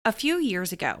A few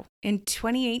years ago, in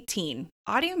 2018,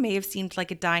 audio may have seemed like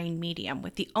a dying medium,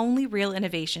 with the only real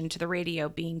innovation to the radio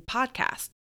being podcasts.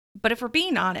 But if we're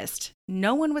being honest,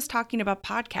 no one was talking about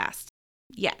podcasts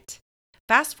yet.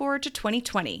 Fast forward to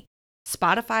 2020,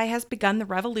 Spotify has begun the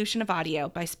revolution of audio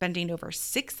by spending over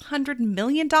 $600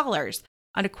 million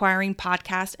on acquiring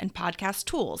podcasts and podcast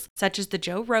tools, such as the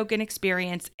Joe Rogan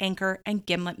Experience, Anchor, and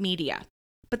Gimlet Media.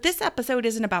 But this episode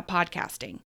isn't about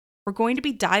podcasting. We're going to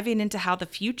be diving into how the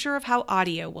future of how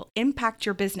audio will impact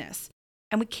your business.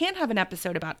 And we can't have an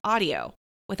episode about audio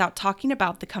without talking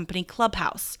about the company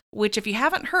Clubhouse, which, if you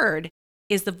haven't heard,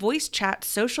 is the voice chat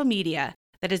social media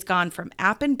that has gone from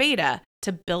app in beta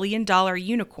to billion-dollar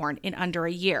unicorn in under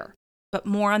a year. But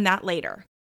more on that later.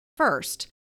 First,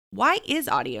 why is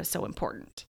audio so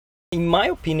important? In my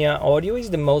opinion, audio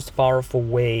is the most powerful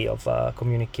way of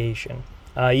communication.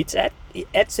 It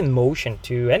adds emotion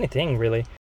to anything, really.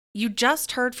 You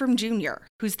just heard from Junior,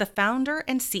 who's the founder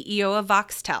and CEO of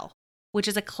Voxtel, which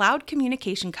is a cloud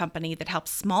communication company that helps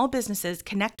small businesses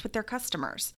connect with their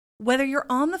customers. Whether you're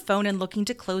on the phone and looking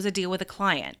to close a deal with a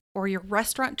client, or your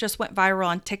restaurant just went viral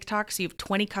on TikTok so you have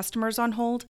 20 customers on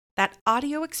hold, that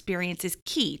audio experience is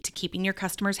key to keeping your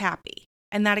customers happy.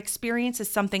 And that experience is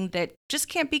something that just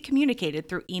can't be communicated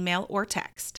through email or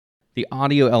text. The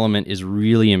audio element is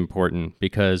really important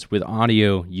because with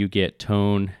audio, you get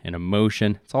tone and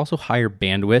emotion. It's also higher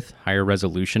bandwidth, higher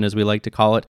resolution, as we like to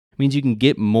call it. It means you can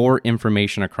get more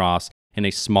information across in a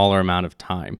smaller amount of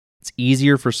time. It's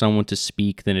easier for someone to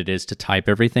speak than it is to type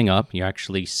everything up. You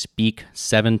actually speak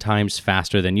 7 times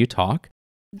faster than you talk.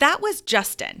 That was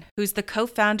Justin, who's the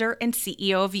co-founder and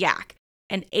CEO of Yak,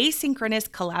 an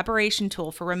asynchronous collaboration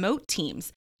tool for remote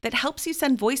teams that helps you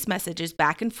send voice messages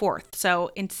back and forth.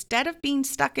 So instead of being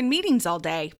stuck in meetings all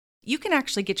day, you can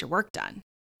actually get your work done.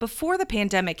 Before the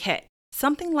pandemic hit,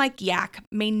 something like Yak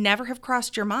may never have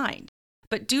crossed your mind.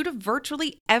 But due to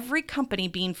virtually every company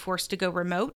being forced to go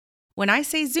remote, when I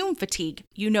say Zoom fatigue,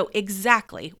 you know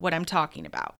exactly what I'm talking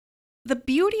about. The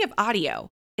beauty of audio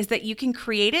is that you can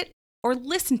create it or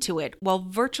listen to it while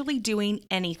virtually doing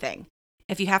anything.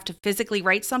 If you have to physically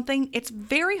write something, it's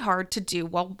very hard to do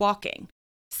while walking.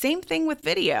 Same thing with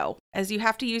video, as you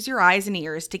have to use your eyes and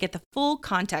ears to get the full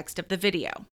context of the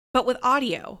video. But with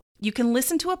audio, you can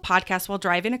listen to a podcast while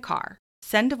driving a car,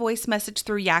 send a voice message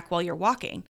through Yak while you're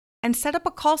walking, and set up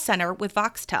a call center with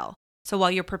Voxtel. So while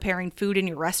you're preparing food in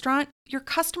your restaurant, your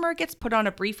customer gets put on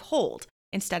a brief hold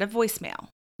instead of voicemail.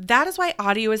 That is why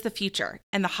audio is the future,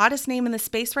 and the hottest name in the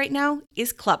space right now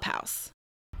is Clubhouse.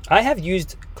 I have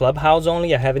used Clubhouse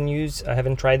only. I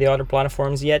haven't tried the other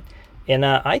platforms yet. And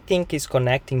I think it's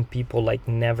connecting people like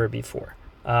never before.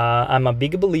 I'm a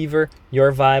big believer,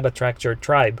 your vibe attracts your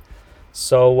tribe.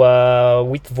 So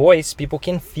with voice, people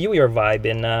can feel your vibe,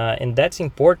 and that's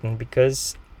important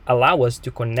because allow us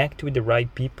to connect with the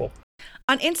right people.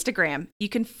 On Instagram, you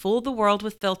can fool the world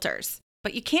with filters,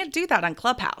 but you can't do that on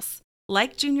Clubhouse.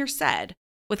 Like Junior said,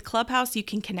 with Clubhouse, you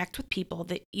can connect with people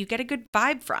that you get a good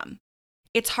vibe from.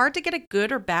 It's hard to get a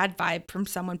good or bad vibe from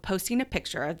someone posting a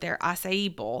picture of their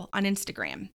acai bowl on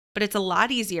Instagram, but it's a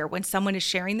lot easier when someone is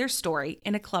sharing their story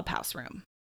in a Clubhouse room.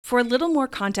 For a little more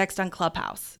context on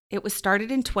Clubhouse, it was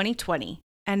started in 2020,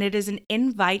 and it is an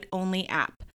invite-only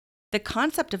app. The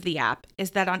concept of the app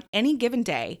is that on any given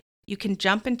day, you can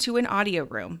jump into an audio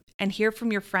room and hear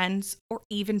from your friends or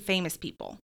even famous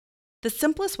people. The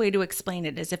simplest way to explain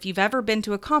it is if you've ever been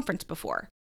to a conference before.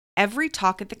 Every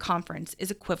talk at the conference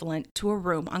is equivalent to a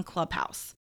room on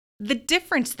Clubhouse. The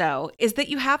difference, though, is that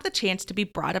you have the chance to be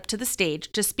brought up to the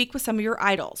stage to speak with some of your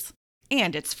idols,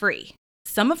 and it's free.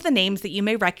 Some of the names that you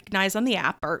may recognize on the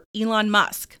app are Elon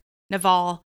Musk,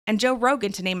 Naval, and Joe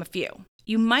Rogan, to name a few.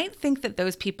 You might think that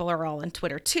those people are all on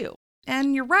Twitter too,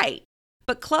 and you're right.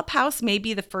 But Clubhouse may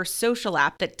be the first social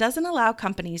app that doesn't allow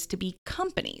companies to be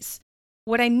companies.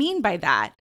 What I mean by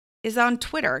that is on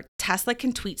Twitter, Tesla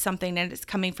can tweet something and it's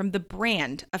coming from the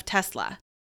brand of Tesla.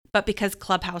 But because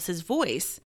Clubhouse is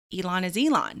voice, Elon is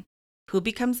Elon. Who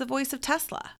becomes the voice of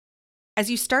Tesla? As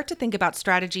you start to think about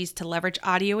strategies to leverage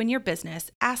audio in your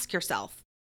business, ask yourself,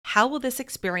 how will this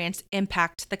experience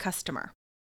impact the customer?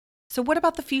 So what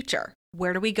about the future?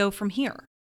 Where do we go from here?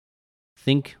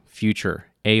 Think future,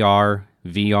 AR,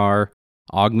 VR,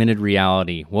 augmented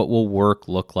reality. What will work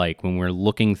look like when we're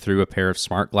looking through a pair of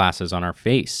smart glasses on our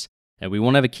face? And we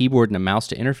won't have a keyboard and a mouse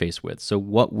to interface with. So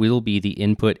what will be the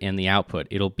input and the output?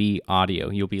 It'll be audio.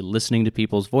 You'll be listening to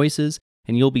people's voices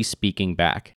and you'll be speaking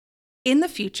back. In the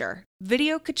future,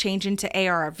 video could change into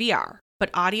AR or VR,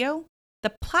 but audio,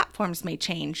 the platforms may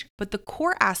change, but the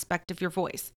core aspect of your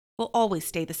voice will always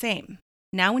stay the same.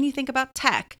 Now, when you think about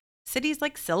tech, Cities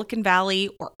like Silicon Valley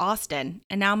or Austin,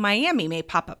 and now Miami may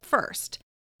pop up first.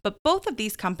 But both of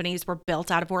these companies were built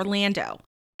out of Orlando,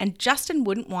 and Justin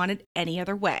wouldn't want it any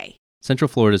other way. Central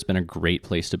Florida has been a great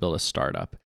place to build a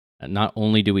startup. Not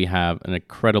only do we have an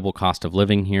incredible cost of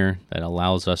living here that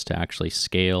allows us to actually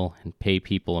scale and pay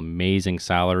people amazing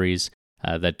salaries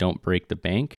that don't break the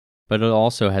bank, but it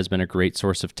also has been a great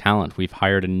source of talent. We've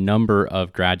hired a number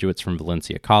of graduates from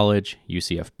Valencia College,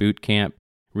 UCF Boot Camp,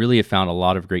 really have found a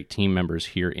lot of great team members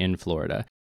here in Florida.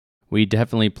 We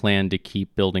definitely plan to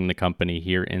keep building the company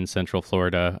here in Central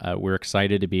Florida. We're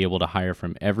excited to be able to hire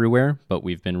from everywhere, but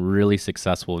we've been really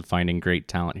successful at finding great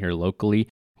talent here locally,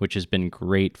 which has been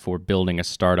great for building a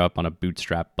startup on a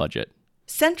bootstrap budget.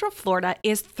 Central Florida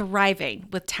is thriving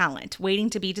with talent waiting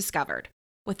to be discovered.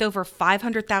 With over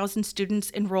 500,000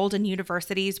 students enrolled in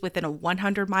universities within a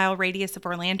 100-mile radius of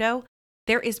Orlando,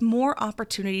 there is more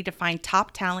opportunity to find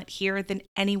top talent here than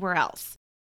anywhere else.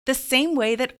 The same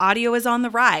way that audio is on the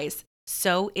rise,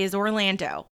 so is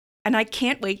Orlando. And I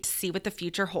can't wait to see what the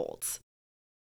future holds.